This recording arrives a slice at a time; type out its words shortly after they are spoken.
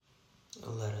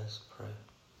us pray.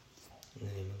 In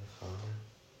the name of the Father,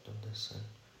 of the Son,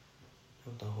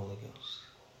 of the Holy Ghost.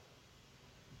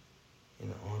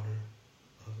 In honor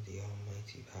of the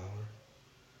almighty power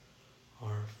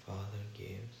our Father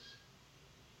gives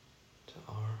to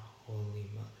our Holy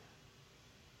Mother.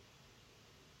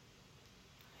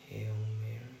 Hail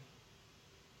Mary,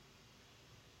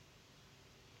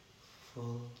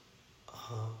 full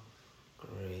of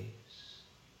grace,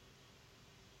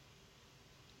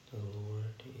 the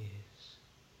Lord is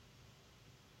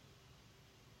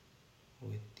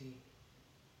with thee.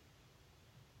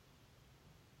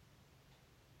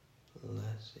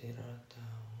 Blessed art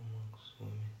thou amongst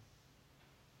women,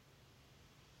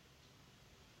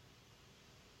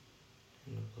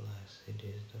 and blessed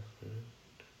is the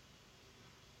fruit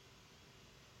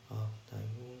of thy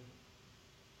womb,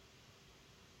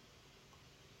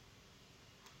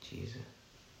 Jesus.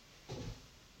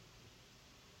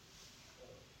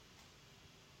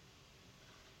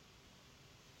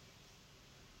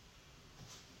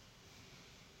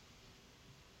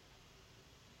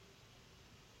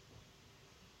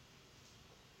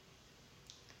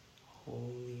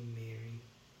 Holy Mary,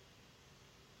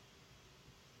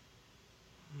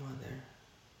 Mother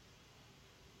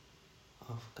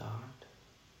of God,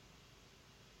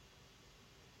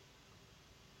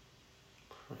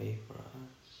 pray for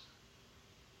us.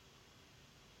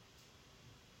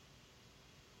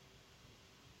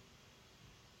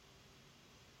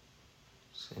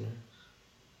 Sinners,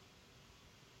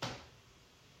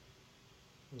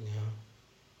 now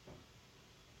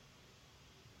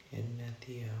and at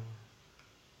the hour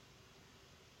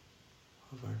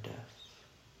of our death.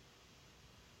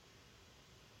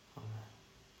 Amen.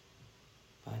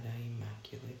 By thy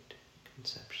immaculate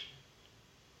conception,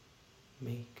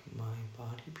 make my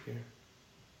body pure,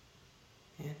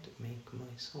 and make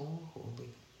my soul holy.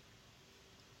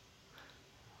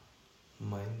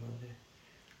 My Mother,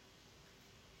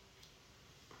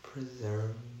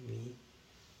 preserve me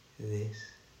this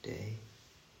day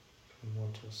from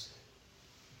mortal sin.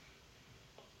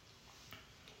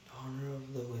 In honor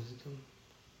of the wisdom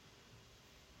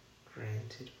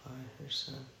granted by her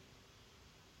Son.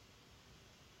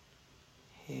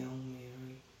 Hail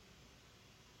Mary,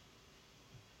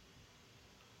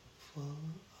 full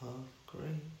of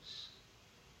grace,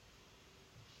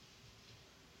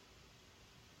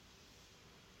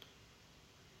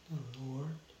 the Lord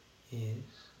is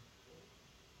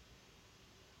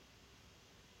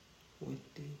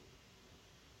with thee.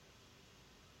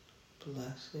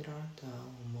 Blessed art thou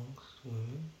amongst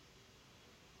women,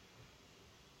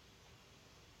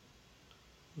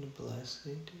 and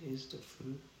blessed is the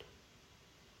fruit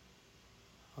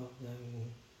of thy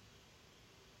womb,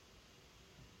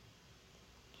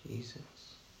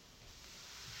 Jesus.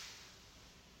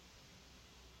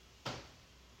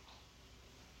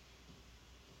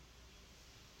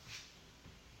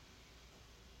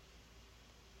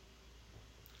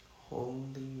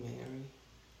 Holy Mary,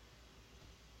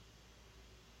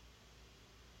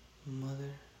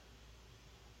 Mother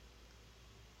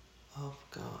of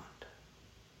God,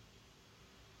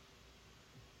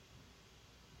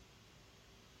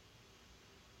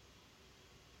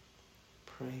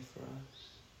 pray for us.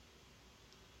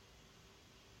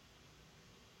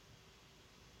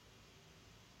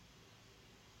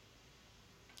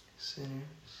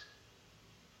 Sinners,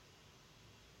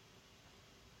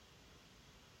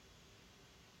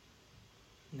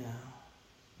 now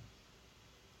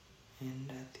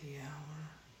and at the hour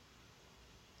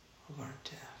of our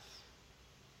death.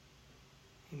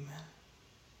 Amen.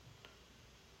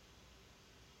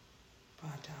 By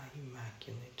thy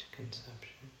immaculate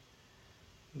conception,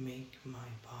 make my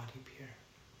body pure,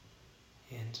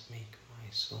 and make my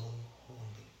soul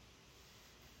holy.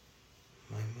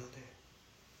 My Mother,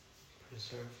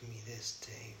 preserve me this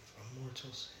day from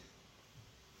mortal sin.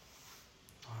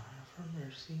 Honor of her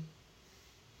mercy,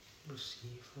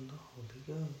 receive from the Holy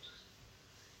Ghost.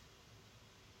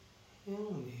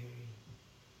 Hail Mary,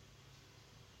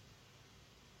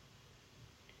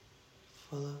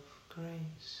 full of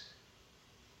grace,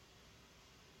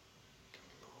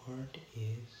 the Lord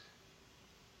is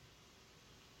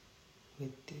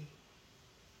with thee.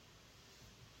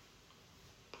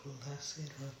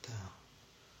 Blessed art thou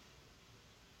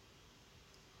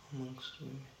amongst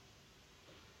women,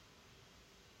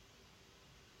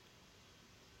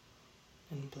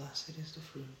 and blessed is the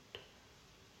fruit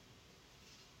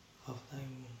of thy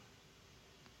womb,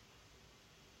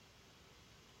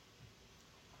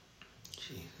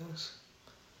 Jesus.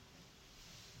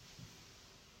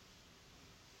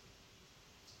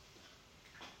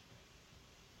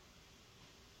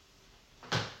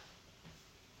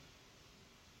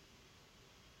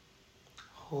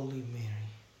 Holy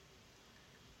Mary,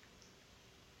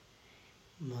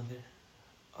 Mother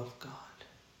of God,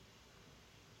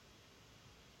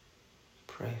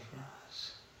 pray for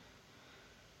us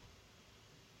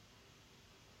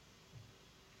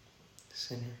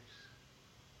sinners,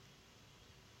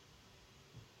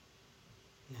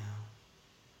 now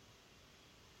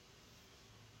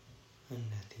and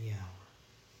at the hour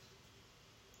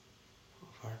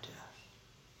of our death.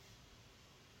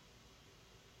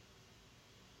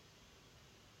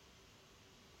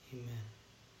 Amen.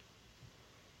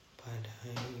 By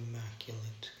thy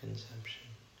immaculate conception,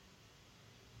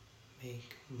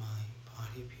 make my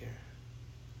body pure,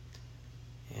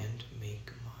 and make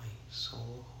my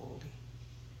soul holy.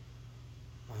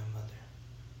 My Mother,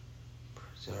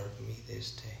 preserve me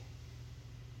this day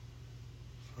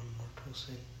from mortal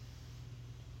sin.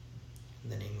 In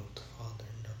the name of the Father,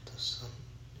 and of the Son,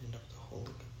 and of the Holy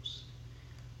Ghost.